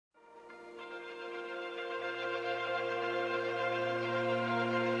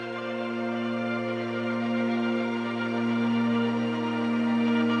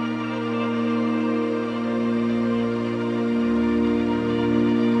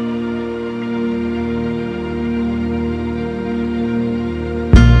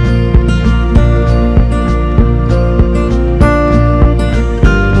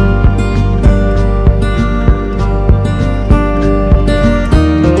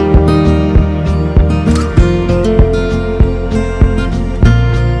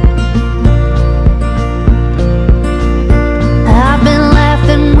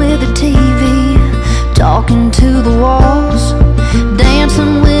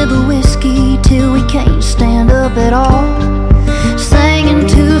it all, singing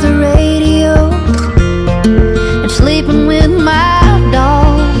to the radio and sleeping with my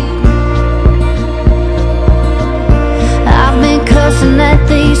dog. I've been cussing at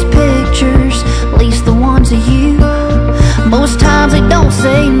these pictures, at least the ones of you. Most times they don't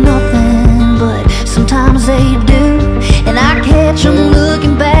say nothing, but sometimes they do, and I catch them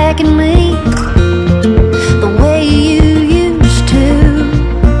looking back at me the way you used to.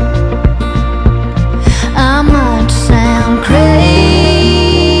 I might sound crazy,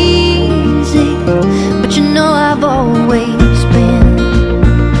 but you know I've always been,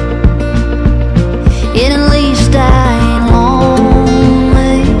 and at least I ain't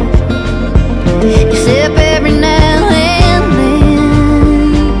lonely, except every now and then.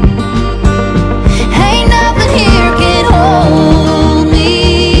 Ain't nothing here can hold me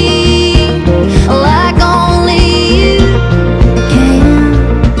like only you can.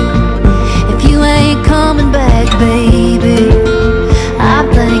 If you ain't coming back, baby, I'm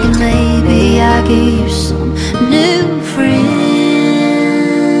thinking maybe I give you some new friends.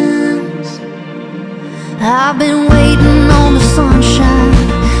 I've been waiting on the sunshine,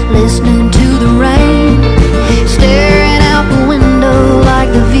 listening to the rain, staring out the window like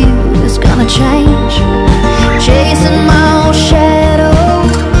the view is gonna change, chasing my own shadow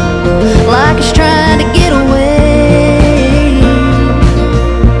like it's trying to get away.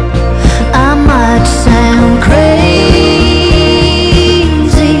 I might sound crazy,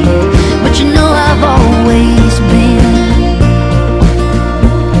 but you know I've always been,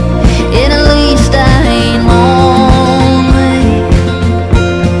 and at least I ain't lonely,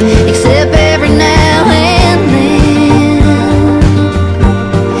 except every now and then.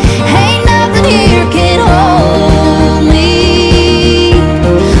 Ain't nothing here can hold me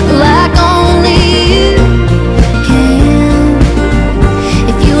like only you can.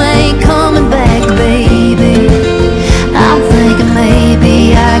 If you ain't coming back, baby, I'm thinking maybe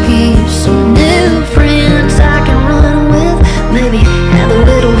I give you some new friends I can run with, maybe have a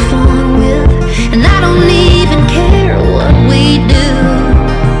little fun with, and I don't even care what we do.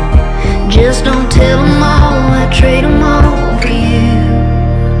 Just don't tell them all I trade them all for you.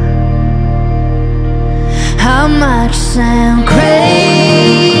 I might sound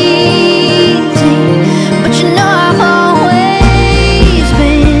crazy, but you know I've always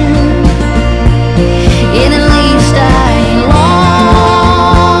been, and at least I ain't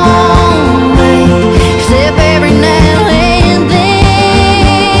lonely, except every now and then.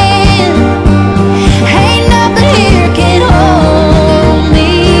 Ain't nothing here can hold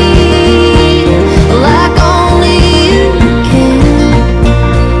me like only you can.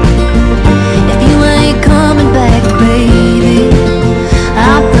 If you ain't coming back, baby,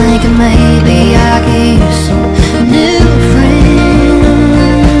 I'm thinking maybe I give you some new friends.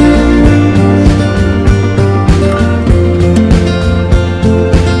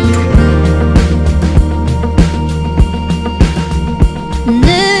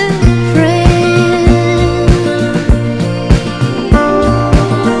 New friends.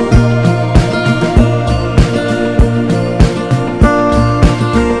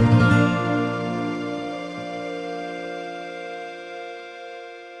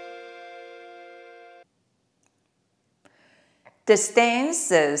 This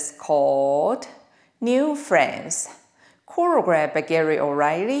dance is called New Friends. Choreographed by Gary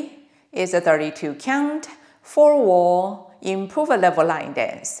O'Reilly. It's a 32 count, 4-wall, improve level line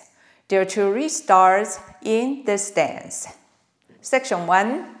dance. There are 2 restarts in this dance. Section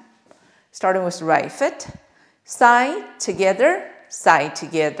 1, starting with right foot, side together,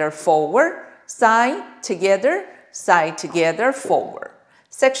 forward, side together, forward.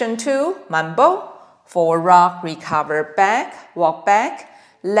 Section 2, mambo. Forward rock, recover, back, walk back,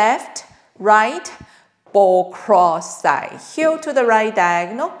 left, right, ball cross side, heel to the right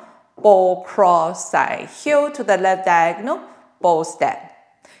diagonal, ball cross side, heel to the left diagonal, ball step.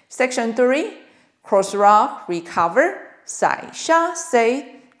 Section 3, cross rock, recover, side,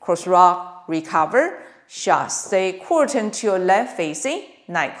 chassé, cross rock, recover, chassé, quarter turn to your left facing,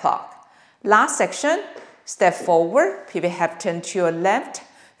 9 o'clock. Last section, step forward, pivot half turn to your left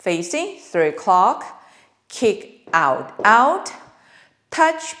facing, 3 o'clock. Kick out, out,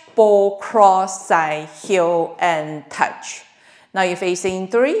 touch, ball, cross, side, heel, and touch. Now you're facing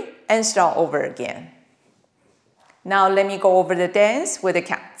 3 and start over again. Now let me go over the dance with the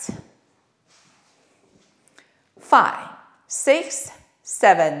counts. 5, 6,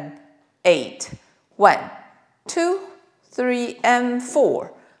 7, 8. 1, 2, 3, and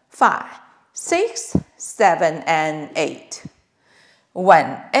 4. 5, 6, 7, and 8.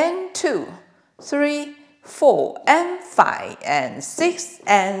 1 and 2, 3, 4 and 5 and 6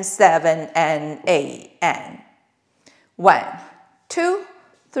 and 7 and 8 and 1, 2,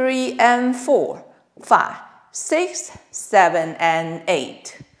 3, and 4, 5, 6, 7, and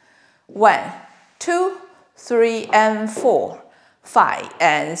 8. 1, 2, 3, and 4, 5,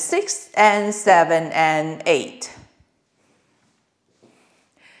 and 6, and 7, and 8.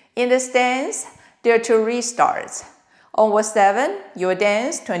 In the stance, there are 2 restarts. On wall 7, you will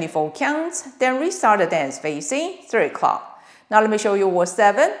dance 24 counts, then restart the dance facing 3 o'clock. Now let me show you wall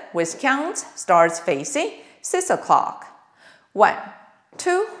 7 with counts starts facing 6 o'clock. 1,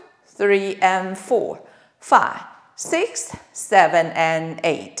 2, 3, and 4, 5, 6, 7, and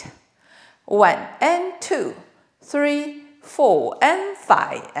 8. 1 and 2, 3, 4, and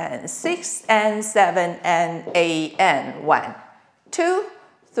 5, and 6, and 7, and 8, and 1, 2,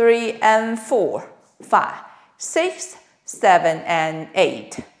 3, and 4, 5, 6, 7, and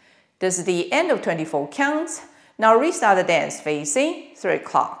 8. This is the end of 24 counts. Now restart the dance facing 3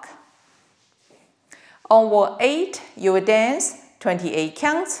 o'clock. On wall 8, you will dance 28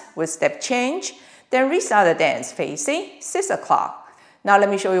 counts with step change, then restart the dance facing 6 o'clock. Now let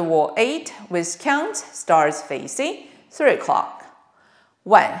me show you wall 8 with counts starts facing 3 o'clock.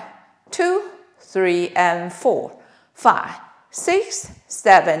 1, 2, 3, and 4, 5, 6,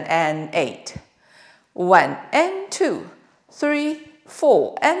 7, and 8. 1 and 2, 3,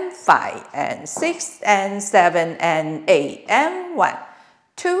 4, and 5, and 6, and 7, and 8, and 1,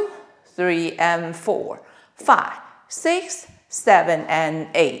 2, 3, and 4, 5, 6, 7, and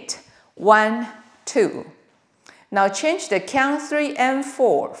 8. 1, 2. Now change the count 3 and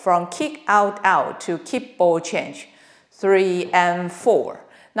 4 from kick out to keep ball change. 3 and 4.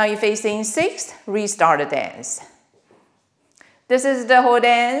 Now you're facing 6, restart the dance. This is the whole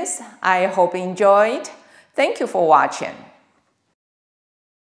dance. I hope you enjoyed. Thank you for watching.